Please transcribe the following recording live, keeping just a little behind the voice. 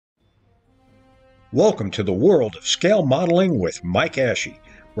Welcome to the world of scale modeling with Mike Ashe,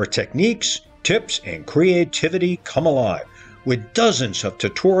 where techniques, tips, and creativity come alive with dozens of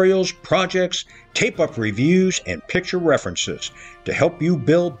tutorials, projects, tape-up reviews, and picture references to help you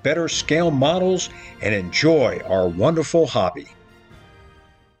build better scale models and enjoy our wonderful hobby.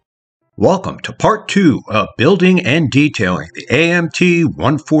 Welcome to part 2 of building and detailing the AMT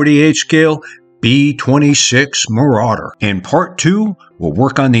 148 scale B-26 Marauder. In part 2, we'll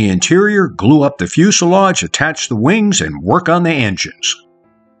work on the interior, glue up the fuselage, attach the wings, and work on the engines.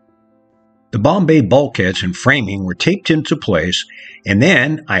 The bomb bay bulkheads and framing were taped into place, and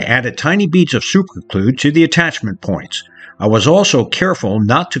then I added tiny beads of superglue to the attachment points. I was also careful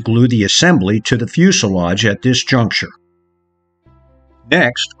not to glue the assembly to the fuselage at this juncture.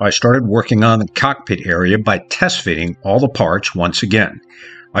 Next, I started working on the cockpit area by test fitting all the parts once again.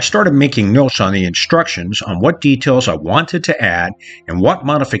 I started making notes on the instructions on what details I wanted to add and what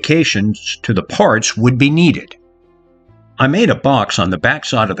modifications to the parts would be needed. I made a box on the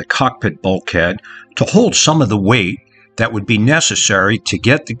backside of the cockpit bulkhead to hold some of the weight that would be necessary to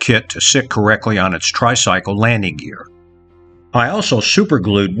get the kit to sit correctly on its tricycle landing gear. I also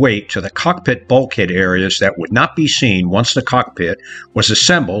superglued weight to the cockpit bulkhead areas that would not be seen once the cockpit was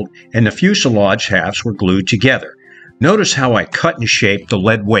assembled and the fuselage halves were glued together. Notice how I cut and shaped the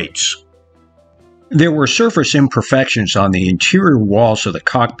lead weights. There were surface imperfections on the interior walls of the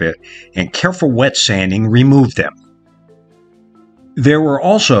cockpit, and careful wet sanding removed them. There were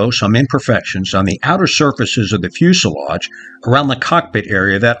also some imperfections on the outer surfaces of the fuselage around the cockpit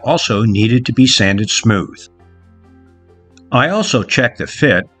area that also needed to be sanded smooth. I also checked the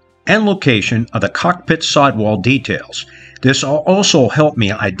fit and location of the cockpit sidewall details. This also helped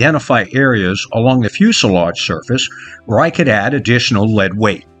me identify areas along the fuselage surface where I could add additional lead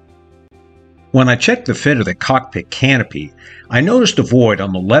weight. When I checked the fit of the cockpit canopy, I noticed a void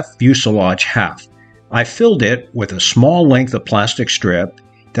on the left fuselage half. I filled it with a small length of plastic strip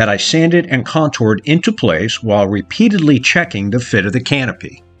that I sanded and contoured into place while repeatedly checking the fit of the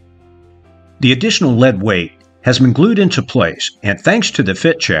canopy. The additional lead weight has been glued into place, and thanks to the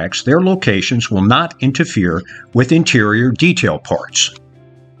fit checks, their locations will not interfere with interior detail parts.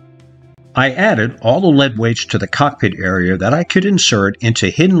 I added all the lead weights to the cockpit area that I could insert into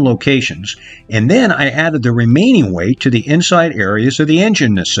hidden locations, and then I added the remaining weight to the inside areas of the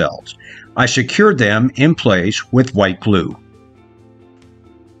engine nacelles. I secured them in place with white glue.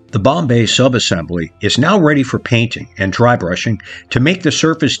 The bomb bay subassembly is now ready for painting and dry brushing to make the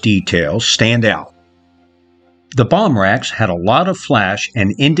surface details stand out. The bomb racks had a lot of flash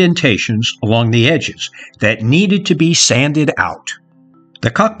and indentations along the edges that needed to be sanded out.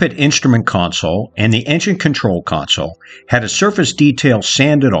 The cockpit instrument console and the engine control console had a surface detail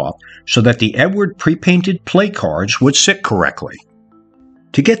sanded off so that the Edward pre-painted play cards would sit correctly.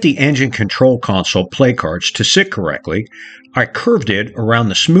 To get the engine control console play cards to sit correctly, I curved it around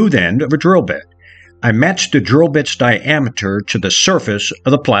the smooth end of a drill bit. I matched the drill bit's diameter to the surface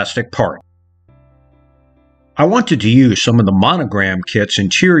of the plastic part. I wanted to use some of the monogram kit's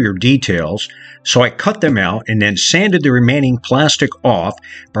interior details, so I cut them out and then sanded the remaining plastic off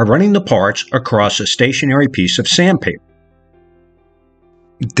by running the parts across a stationary piece of sandpaper.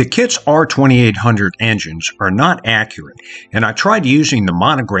 The kit's R2800 engines are not accurate, and I tried using the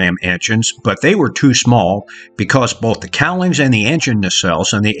monogram engines, but they were too small because both the cowlings and the engine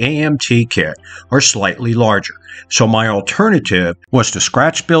nacelles in the AMT kit are slightly larger. So my alternative was to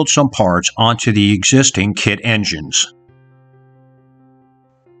scratch build some parts onto the existing kit engines.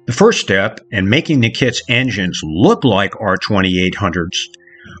 The first step in making the kit's engines look like R2800s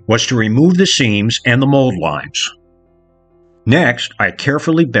was to remove the seams and the mold lines. Next, I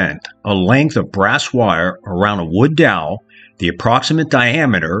carefully bent a length of brass wire around a wood dowel, the approximate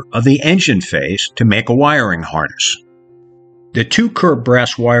diameter of the engine face, to make a wiring harness. The two curved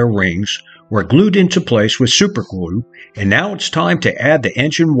brass wire rings were glued into place with superglue, and now it's time to add the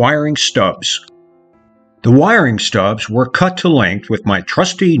engine wiring stubs. The wiring stubs were cut to length with my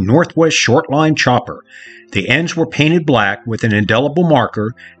trusty Northwest short-line chopper. The ends were painted black with an indelible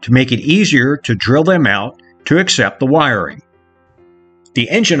marker to make it easier to drill them out to accept the wiring. The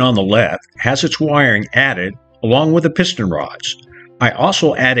engine on the left has its wiring added along with the piston rods. I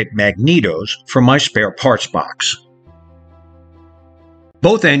also added magnetos from my spare parts box.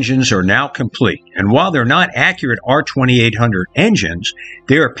 Both engines are now complete, and while they're not accurate R2800 engines,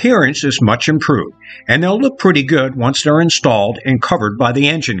 their appearance is much improved, and they'll look pretty good once they're installed and covered by the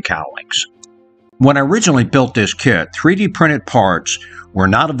engine cowlings. When I originally built this kit, 3D printed parts were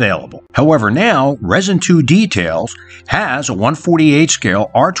not available. However, now Resin 2 Details has a 1/48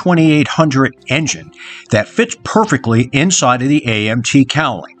 scale R2800 engine that fits perfectly inside of the AMT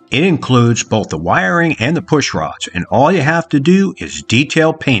cowling. It includes both the wiring and the push rods, and all you have to do is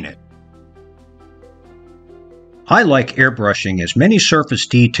detail paint it. I like airbrushing as many surface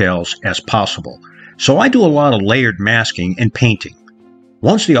details as possible, so I do a lot of layered masking and painting.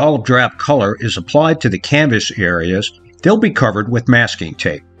 Once the olive drab color is applied to the canvas areas, they'll be covered with masking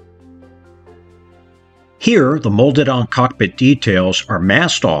tape. Here, the molded-on cockpit details are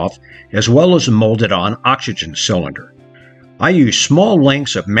masked off, as well as a molded-on oxygen cylinder. I use small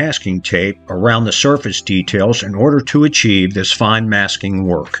lengths of masking tape around the surface details in order to achieve this fine masking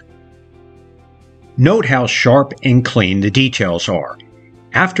work. Note how sharp and clean the details are.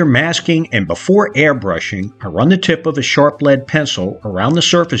 After masking and before airbrushing, I run the tip of a sharp lead pencil around the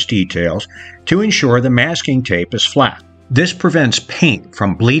surface details to ensure the masking tape is flat. This prevents paint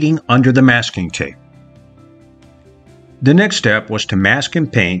from bleeding under the masking tape. The next step was to mask and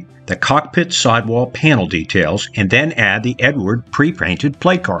paint the cockpit sidewall panel details and then add the Edward pre-painted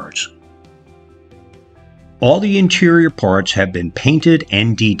play cards. All the interior parts have been painted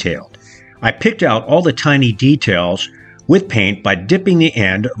and detailed. I picked out all the tiny details with paint by dipping the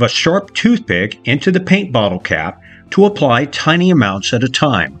end of a sharp toothpick into the paint bottle cap to apply tiny amounts at a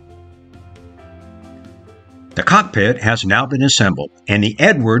time. The cockpit has now been assembled, and the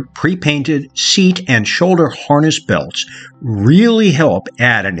Edward pre-painted seat and shoulder harness belts really help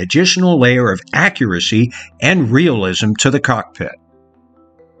add an additional layer of accuracy and realism to the cockpit.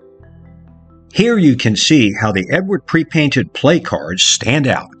 Here you can see how the Edward pre-painted play cards stand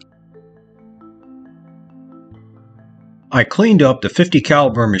out. I cleaned up the 50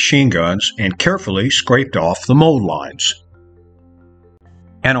 caliber machine guns and carefully scraped off the mold lines.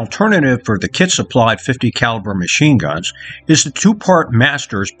 An alternative for the kit supplied 50 caliber machine guns is the two-part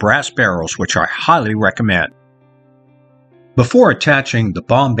Masters brass barrels, which I highly recommend. Before attaching the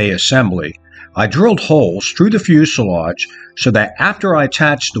bomb bay assembly, I drilled holes through the fuselage so that after I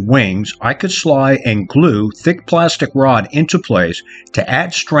attached the wings, I could slide and glue thick plastic rod into place to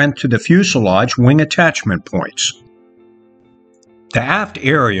add strength to the fuselage wing attachment points. The aft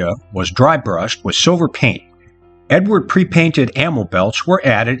area was dry brushed with silver paint. Edward pre-painted ammo belts were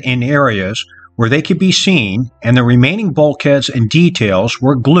added in areas where they could be seen, and the remaining bulkheads and details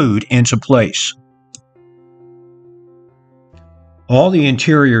were glued into place. All the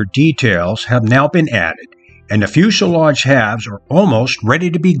interior details have now been added, and the fuselage halves are almost ready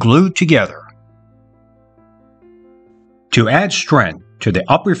to be glued together. To add strength to the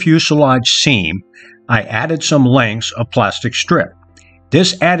upper fuselage seam, I added some lengths of plastic strip.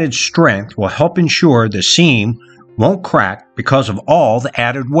 This added strength will help ensure the seam won't crack because of all the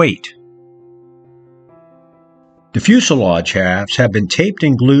added weight. The fuselage halves have been taped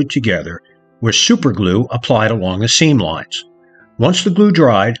and glued together with super glue applied along the seam lines. Once the glue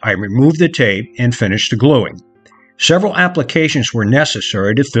dried, I removed the tape and finished the gluing. Several applications were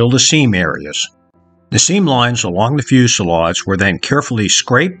necessary to fill the seam areas. The seam lines along the fuselage were then carefully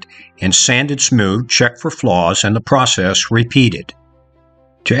scraped and sanded smooth, checked for flaws, and the process repeated.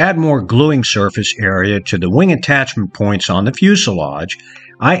 To add more gluing surface area to the wing attachment points on the fuselage,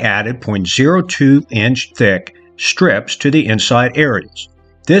 I added 0.02 inch thick strips to the inside areas.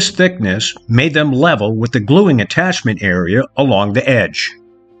 This thickness made them level with the gluing attachment area along the edge.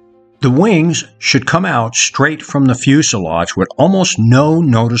 The wings should come out straight from the fuselage with almost no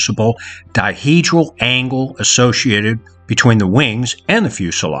noticeable dihedral angle associated between the wings and the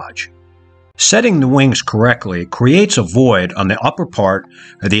fuselage. Setting the wings correctly creates a void on the upper part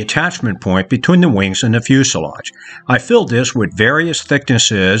of the attachment point between the wings and the fuselage. I filled this with various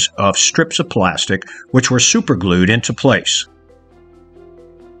thicknesses of strips of plastic which were superglued into place.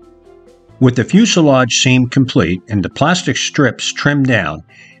 With the fuselage seam complete and the plastic strips trimmed down,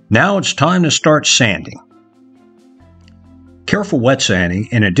 now it's time to start sanding. Careful wet sanding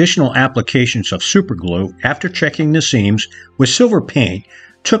and additional applications of superglue after checking the seams with silver paint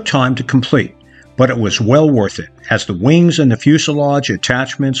took time to complete, but it was well worth it as the wings and the fuselage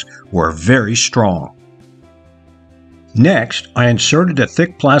attachments were very strong. Next, I inserted the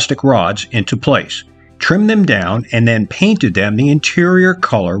thick plastic rods into place, trimmed them down, and then painted them the interior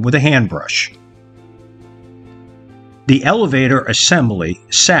color with a hand brush. The elevator assembly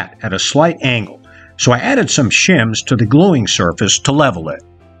sat at a slight angle, so I added some shims to the gluing surface to level it.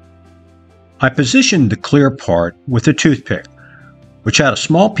 I positioned the clear part with a toothpick, which had a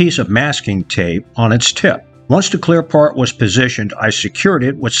small piece of masking tape on its tip. Once the clear part was positioned, I secured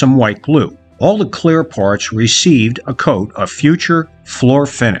it with some white glue. All the clear parts received a coat of future floor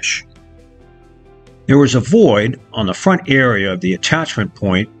finish. There was a void on the front area of the attachment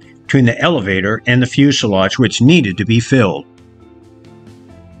point between the elevator and the fuselage which needed to be filled.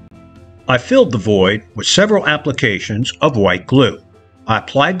 I filled the void with several applications of white glue. I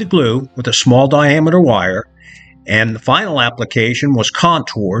applied the glue with a small diameter wire, and the final application was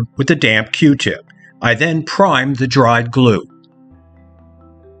contoured with a damp Q-tip. I then primed the dried glue.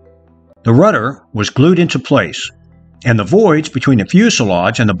 The rudder was glued into place, and the voids between the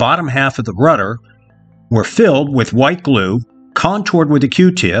fuselage and the bottom half of the rudder were filled with white glue, contoured with a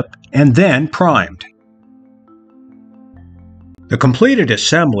Q-tip, and then primed. The completed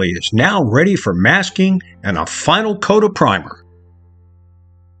assembly is now ready for masking and a final coat of primer.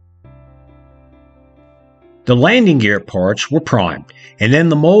 The landing gear parts were primed, and then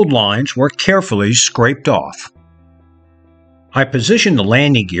the mold lines were carefully scraped off. I positioned the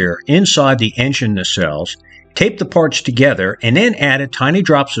landing gear inside the engine nacelles, taped the parts together, and then added tiny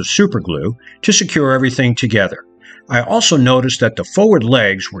drops of superglue to secure everything together. I also noticed that the forward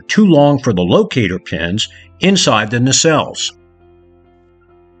legs were too long for the locator pins inside the nacelles.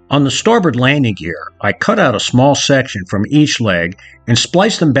 On the starboard landing gear, I cut out a small section from each leg and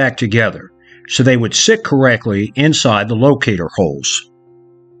spliced them back together so they would sit correctly inside the locator holes.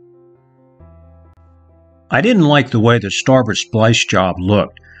 I didn't like the way the starboard splice job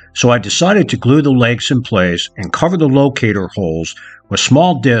looked, so I decided to glue the legs in place and cover the locator holes with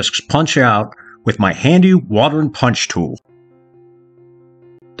small discs punched out with my handy water and punch tool.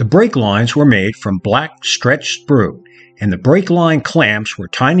 The brake lines were made from black stretched sprue, and the brake line clamps were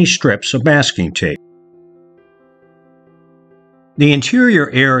tiny strips of masking tape. The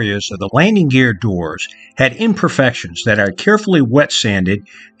interior areas of the landing gear doors had imperfections that I carefully wet sanded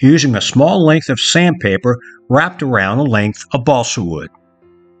using a small length of sandpaper wrapped around a length of balsa wood.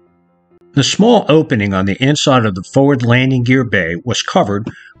 The small opening on the inside of the forward landing gear bay was covered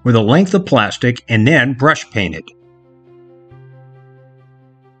with a length of plastic and then brush painted.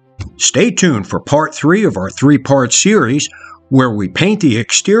 Stay tuned for part 3 of our 3-part series where we paint the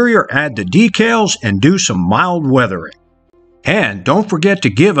exterior, add the decals, and do some mild weathering. And don't forget to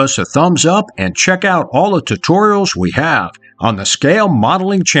give us a thumbs up and check out all the tutorials we have on the Scale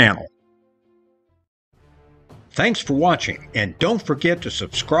Modeling channel. Thanks for watching, and don't forget to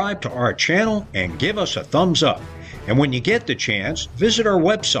subscribe to our channel and give us a thumbs up. And when you get the chance, visit our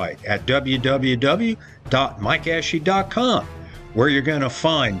website at www.mikeashley.com, where you're going to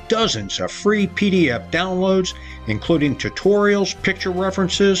find dozens of free PDF downloads, including tutorials, picture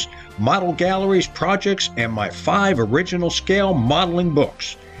references, model galleries, projects, and my 5 original scale modeling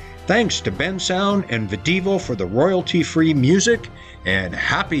books. Thanks to Ben Sound and Videvo for the royalty-free music, and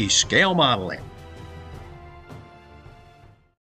happy scale modeling!